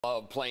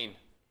Love playing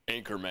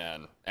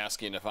Anchorman,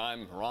 asking if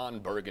I'm Ron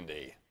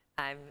Burgundy.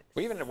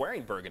 We even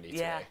wearing burgundy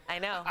today. Yeah, I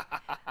know.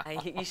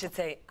 You should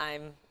say,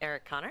 I'm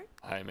Eric Connor.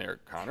 I'm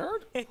Eric Connor?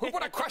 Who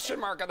put a question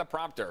mark on the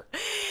prompter?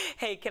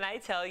 Hey, can I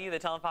tell you the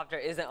teleprompter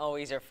isn't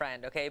always your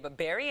friend, okay? But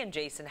Barry and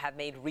Jason have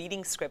made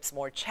reading scripts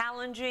more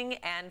challenging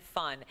and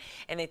fun.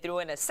 And they threw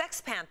in a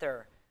Sex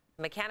Panther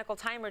mechanical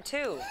timer,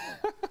 too.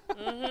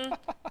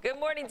 Good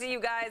morning to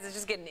you guys. It's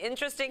just getting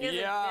interesting, isn't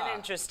it?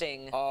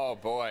 Interesting. Oh,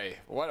 boy.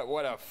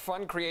 What a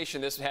fun creation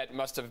this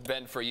must have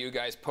been for you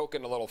guys,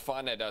 poking a little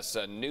fun at us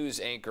news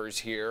anchors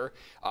here.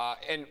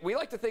 And we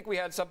like to think we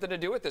had something to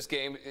do with this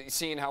game,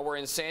 seeing how we're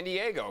in San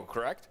Diego,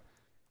 correct?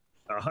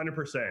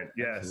 100%,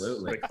 yes.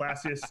 Absolutely. The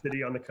classiest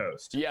city on the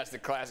coast. Yes, the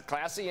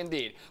classy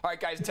indeed. All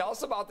right, guys, tell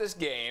us about this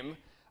game.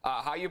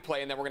 How you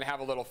play, and then we're going to have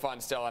a little fun.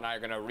 Stella and I are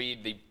going to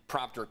read the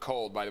prompter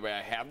code. By the way,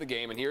 I have the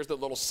game, and here's the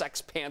little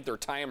Sex Panther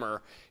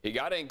timer. You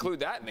got to include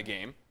that in the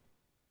game.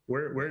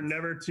 We're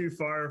never too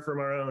far from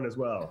our own as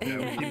well.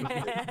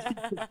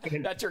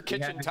 That's your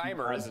kitchen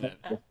timer, isn't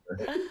it?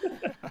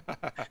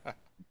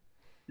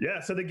 Yeah,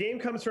 so the game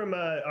comes from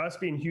us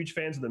being huge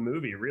fans of the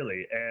movie,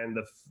 really, and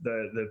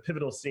the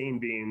pivotal scene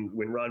being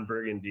when Ron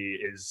Burgundy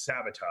is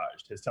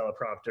sabotaged. His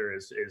teleprompter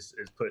is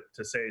put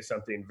to say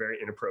something very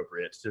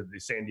inappropriate to the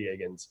San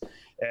Diegans,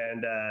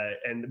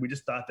 and we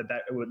just thought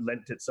that would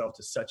lend itself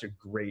to such a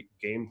great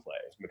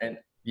gameplay. And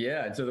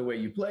yeah, and so the way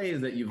you play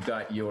is that you've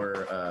got your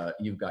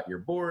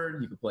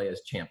board. You can play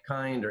as Champ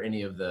Kind or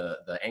any of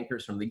the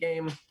anchors from the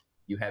game.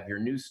 You have your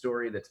news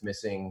story that's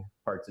missing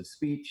parts of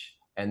speech.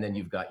 And then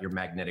you've got your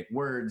magnetic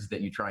words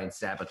that you try and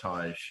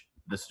sabotage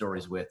the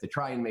stories with to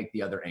try and make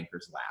the other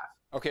anchors laugh.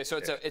 Okay, so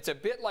it's a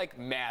bit like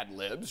Mad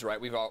Libs,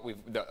 right? We've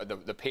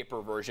the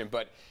paper version,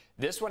 but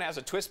this one has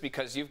a twist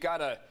because you've got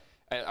to.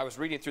 I was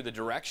reading through the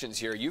directions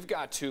here. You've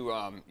got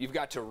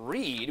to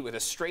read with a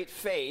straight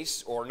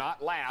face or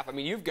not laugh. I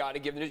mean, you've got to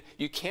give.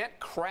 You can't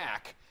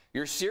crack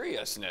your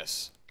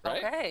seriousness,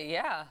 right? Okay,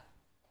 yeah.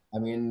 I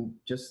mean,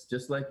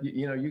 just like,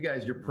 you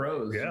guys, you're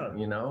pros, yeah.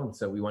 And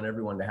so we want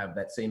everyone to have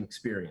that same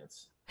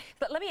experience.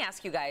 But let me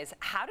ask you guys,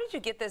 how did you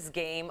get this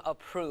game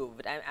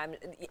approved?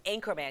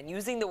 Anchorman,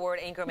 using the word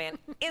Anchorman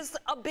is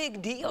a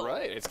big deal.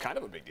 Right, it's kind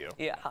of a big deal.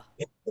 Yeah.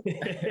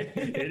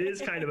 It is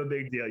kind of a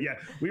big deal. Yeah,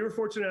 we were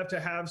fortunate enough to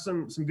have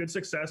some good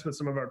success with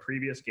some of our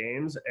previous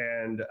games,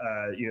 and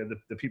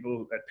the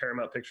people at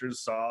Paramount Pictures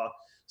saw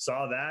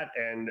that,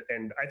 and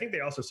I think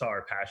they also saw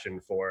our passion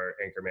for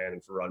Anchorman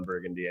and for Ron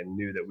Burgundy, and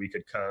knew that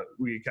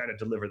we kind of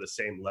deliver the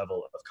same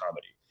level of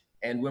comedy.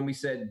 And when we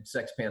said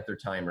Sex Panther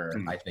timer,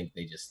 I think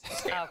they just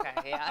okay,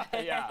 yeah.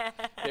 Yeah,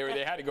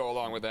 they had to go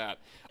along with that.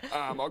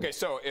 Okay,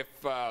 so if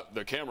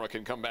the camera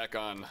can come back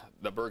on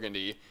the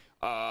Burgundy,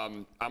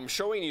 I'm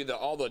showing you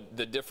all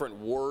the different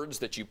words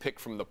that you pick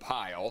from the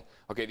pile.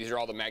 Okay, these are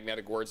all the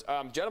magnetic words.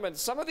 Gentlemen,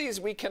 some of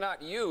these we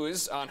cannot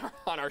use on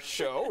our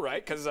show,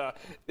 right? Because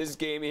this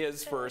game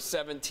is for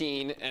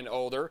 17 and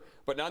older.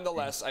 But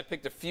nonetheless, I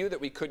picked a few that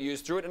we could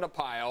use, threw it in a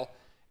pile,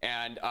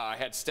 and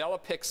had Stella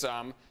pick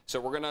some. So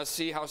we're going to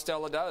see how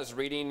Stella does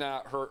reading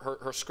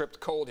her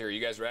script cold here.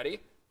 You guys ready?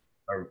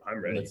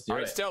 I'm ready. Let's do All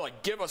right, it. Stella,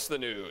 give us the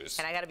news.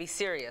 And I got to be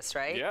serious,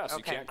 right? Yes, okay.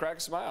 You can't crack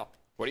a smile.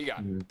 What do you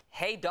got?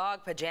 Hey,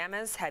 dog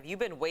pajamas, have you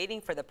been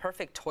waiting for the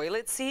perfect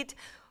toilet seat?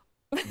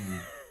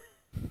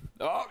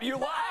 Oh, you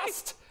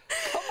lost!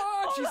 Come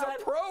on, she's a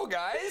pro,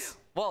 guys.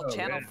 Well,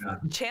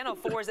 Channel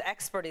 4's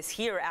expert is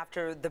here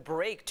after the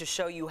break to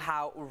show you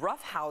how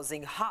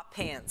roughhousing hot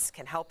pants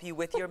can help you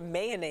with your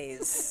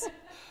mayonnaise.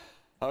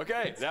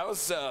 Okay, that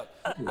was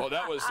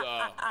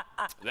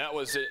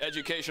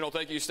educational.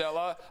 Thank you,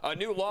 Stella. A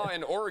new law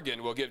in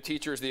Oregon will give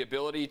teachers the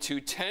ability to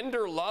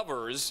tender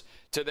lovers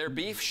to their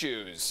beef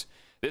shoes.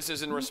 This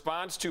is in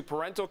response to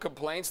parental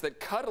complaints that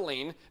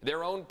cuddling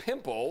their own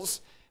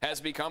pimples has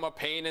become a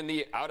pain in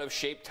the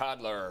out-of-shape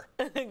toddler.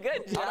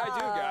 Good job. How'd I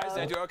do, guys?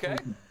 Did I do okay?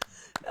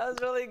 That was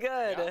really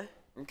good.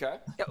 Yeah. Okay.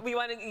 You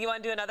want to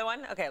do another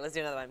one? Okay, let's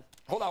do another one.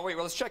 Hold on, wait.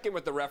 Well, let's check in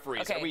with the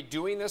referees. Okay. Are we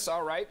doing this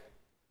all right?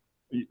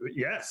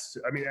 Yes,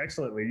 I mean,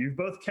 excellently. You've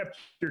both kept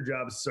your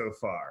jobs so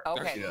far.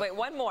 Okay, wait,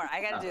 one more.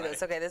 I got to do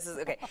this. Okay, this is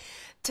okay.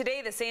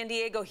 Today, the San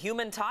Diego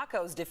Human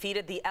Tacos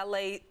defeated the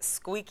LA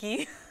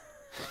Squeaky.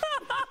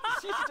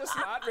 She's just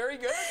not very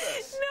good at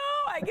this.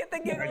 No, I get the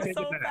giggle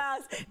so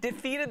fast.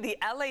 Defeated the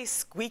LA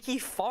Squeaky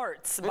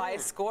Farts by a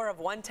score of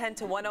 110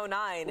 to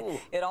 109. Ooh.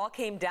 It all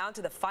came down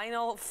to the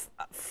final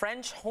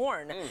French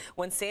horn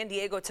when San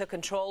Diego took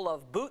control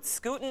of Boot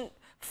Scootin'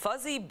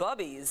 Fuzzy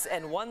Bubbies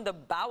and won the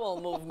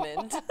bowel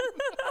movement.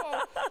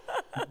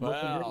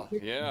 Wow,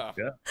 yeah.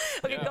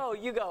 Okay, go,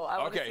 you go.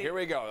 Okay, here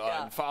we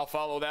go. I'll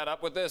follow that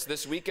up with this.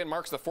 This weekend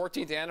marks the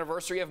 14th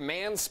anniversary of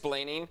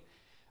mansplaining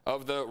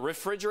of the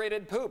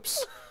refrigerated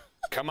poops.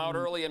 Come out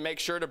early and make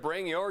sure to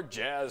bring your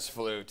jazz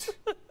flute.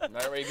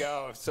 There we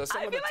go. So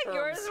I feel like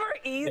yours were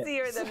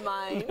easier than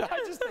mine.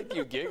 I just think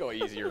you giggle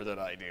easier than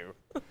I do.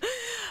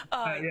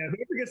 Yeah,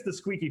 whoever gets the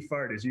squeaky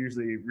fart is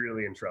usually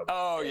really in trouble.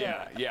 Oh,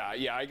 yeah.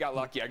 I got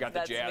lucky. I got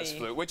the jazz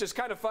flute, which is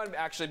kind of fun,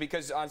 actually,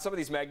 because on some of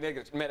these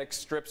magnetic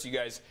strips, you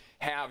guys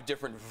have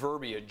different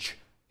verbiage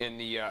in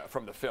the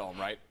from the film,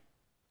 right?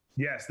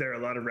 Yes, there are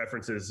a lot of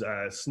references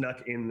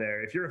snuck in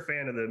there. If you're a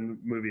fan of the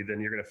movie, then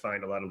you're going to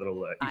find a lot of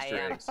little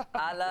Easter eggs.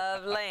 I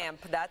love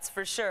Lamp, that's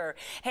for sure.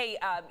 Hey,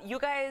 you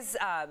guys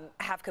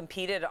have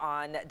competed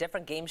on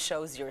different game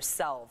shows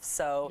yourselves,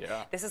 so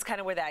this is kind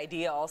of where the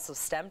idea also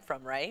stemmed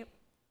from, right?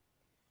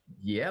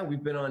 Yeah,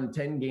 we've been on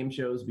 10 game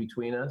shows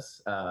between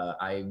us.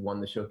 I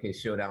won the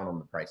Showcase Showdown on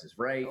The Price is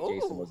Right. Ooh.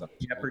 Jason was on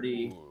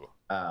Jeopardy.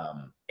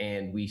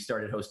 And we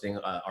started hosting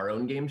our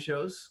own game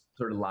shows,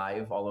 sort of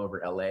live all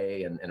over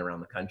LA and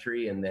around the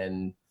country. And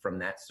then from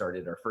that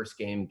started our first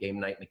game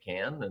Night in a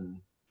Can, and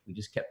we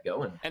just kept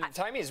going. And the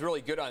timing is really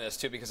good on this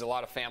too, because a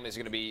lot of families are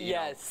going to be you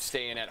know,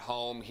 staying at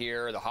home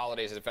here. The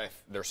holidays, in fact,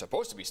 they're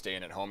supposed to be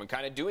staying at home and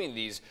kind of doing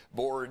these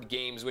board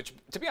games, which,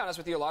 to be honest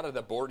with you, a lot of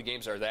the board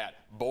games are that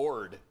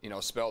board, you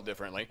know, spelled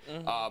differently.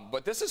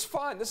 But this is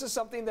fun. This is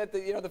something that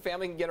the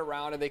family can get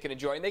around and they can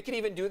enjoy, and they can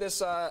even do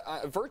this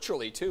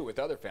virtually too with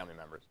other family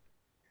members.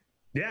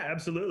 Yeah,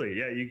 absolutely.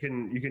 Yeah, you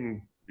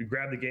can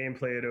grab the game,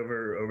 play it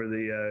over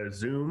the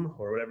Zoom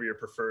or whatever your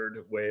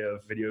preferred way of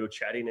video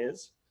chatting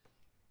is.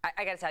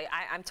 I got to tell you,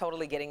 I'm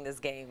totally getting this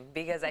game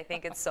because I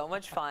think it's so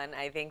much fun.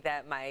 I think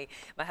that my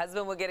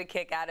husband will get a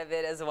kick out of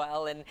it as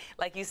well. And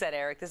like you said,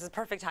 Eric, this is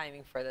perfect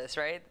timing for this,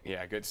 right?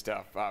 Yeah, good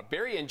stuff.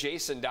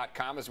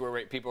 BarryandJason.com is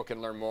where people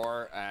can learn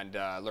more and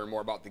learn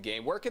more about the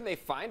game. Where can they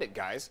find it,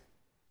 guys?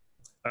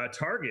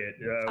 Target.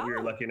 We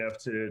were lucky enough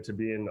to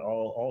be in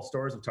all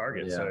stores of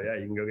Target. So yeah,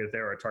 you can go get it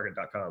there or at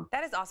target.com.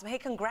 That is awesome. Hey,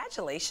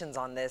 congratulations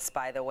on this,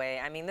 by the way.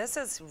 I mean, this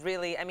is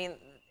really,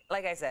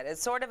 like I said,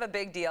 it's sort of a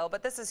big deal,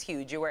 but this is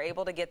huge. You were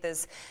able to get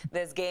this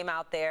game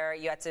out there.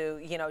 You had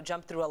to,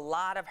 jump through a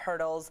lot of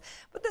hurdles,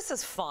 but this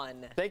is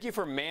fun. Thank you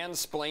for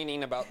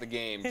mansplaining about the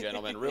game,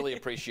 gentlemen. Really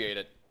appreciate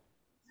it.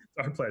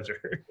 It's our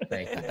pleasure.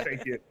 Thank you.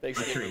 Thank you. Thanks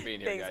again for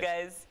being here,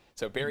 guys.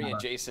 So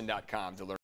BarryandJason.com to learn.